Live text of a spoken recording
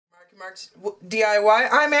Mark's DIY.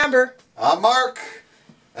 I'm Amber. I'm Mark,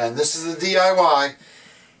 and this is the DIY.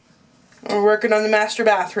 We're working on the master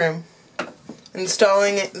bathroom,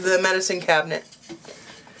 installing the medicine cabinet.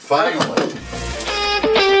 Finally.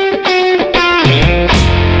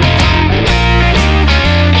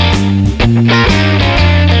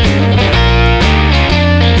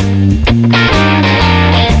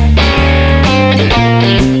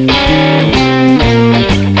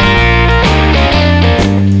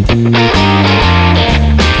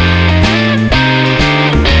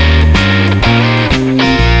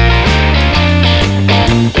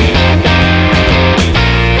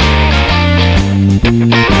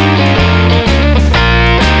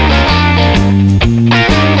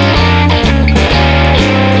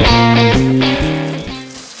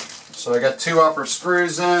 So I got two upper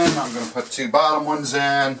screws in. I'm going to put two bottom ones in.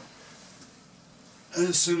 And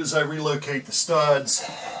as soon as I relocate the studs,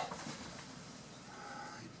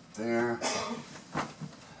 there.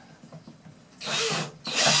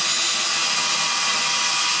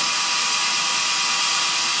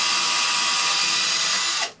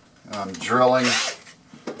 I'm drilling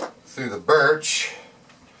through the birch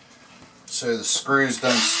so the screws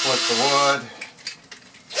don't split the wood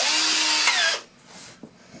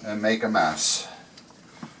and make a mess,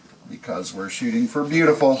 because we're shooting for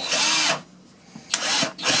beautiful.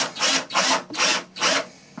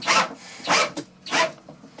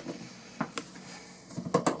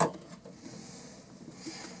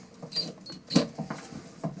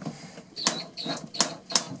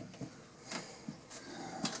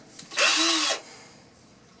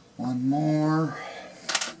 One more.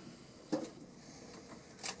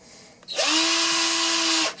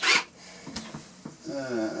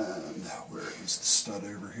 And where is the stud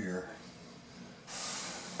over here?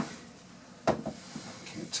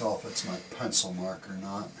 Can't tell if it's my pencil mark or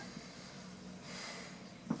not.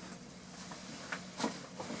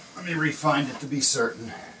 Let me re-find it to be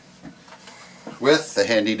certain. With the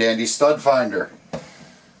handy dandy stud finder.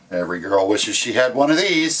 Every girl wishes she had one of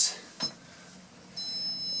these.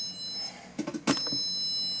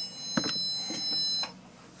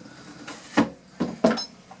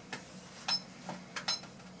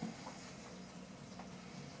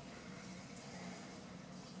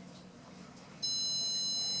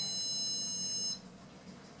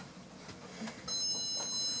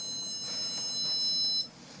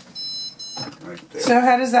 Right there. So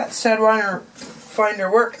how does that stud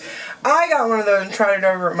finder work? I got one of those and tried it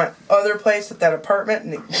over at my other place at that apartment.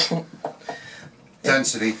 And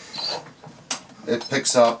Density. It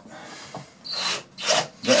picks up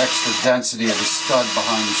the extra density of the stud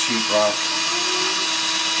behind the sheetrock.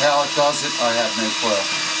 How it does it, I have no clue.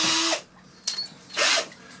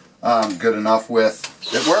 I'm good enough with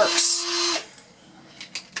it works.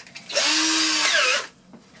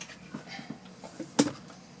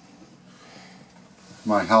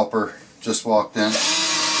 My helper just walked in.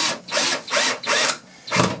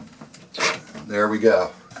 There we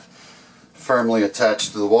go. Firmly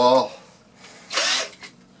attached to the wall.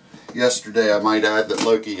 Yesterday, I might add that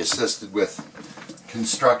Loki assisted with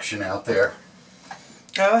construction out there.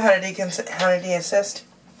 oh, how did he assist?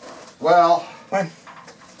 Well, When?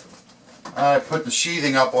 I put the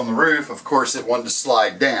sheathing up on the roof. Of course, it wanted to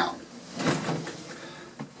slide down.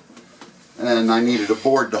 And I needed a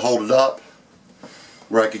board to hold it up,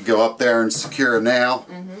 where I could go up there and secure a nail.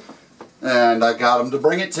 And I got him to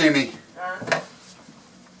bring it to me.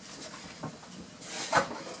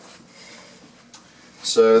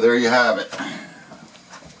 So there you have it.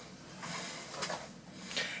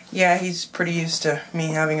 Yeah, he's pretty used to me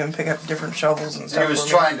having him pick up different shovels and stuff. He was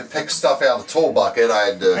trying to pick stuff out of the tool bucket. I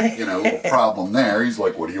had to, you know, a little problem there. He's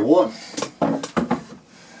like, what do you want?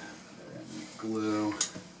 Glue.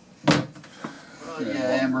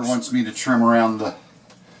 Yeah, Amber wants me to trim around the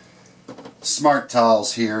smart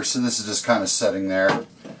tiles here, so this is just kind of setting there.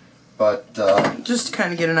 But just to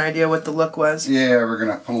kind of get an idea what the look was. yeah, we're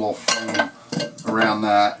gonna put a little foam around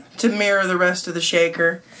that to mirror the rest of the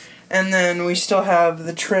shaker. And then we still have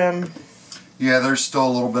the trim. Yeah, there's still a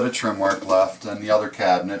little bit of trim work left in the other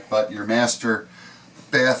cabinet, but your master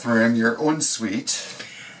bathroom, your ensuite.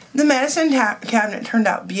 The medicine cabinet turned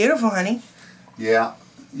out beautiful, honey. Yeah,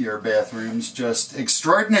 your bathroom's just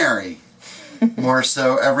extraordinary. More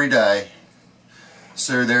so every day.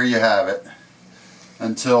 So there you have it.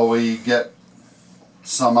 Until we get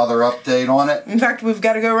some other update on it. In fact, we've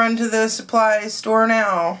got to go run to the supply store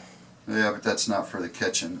now. Yeah, but that's not for the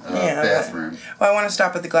kitchen, Yeah, bathroom. Well, I want to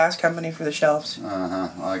stop at the glass company for the shelves.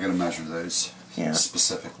 I gotta measure those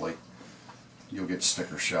specifically. You'll get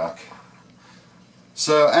sticker shock.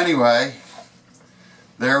 So anyway,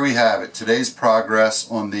 there we have it. Today's progress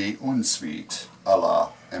on the Ensuite a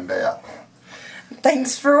la MBA.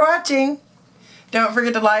 Thanks for watching. Don't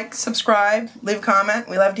forget to like, subscribe, leave a comment.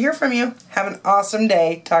 We love to hear from you. Have an awesome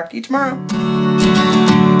day. Talk to you tomorrow.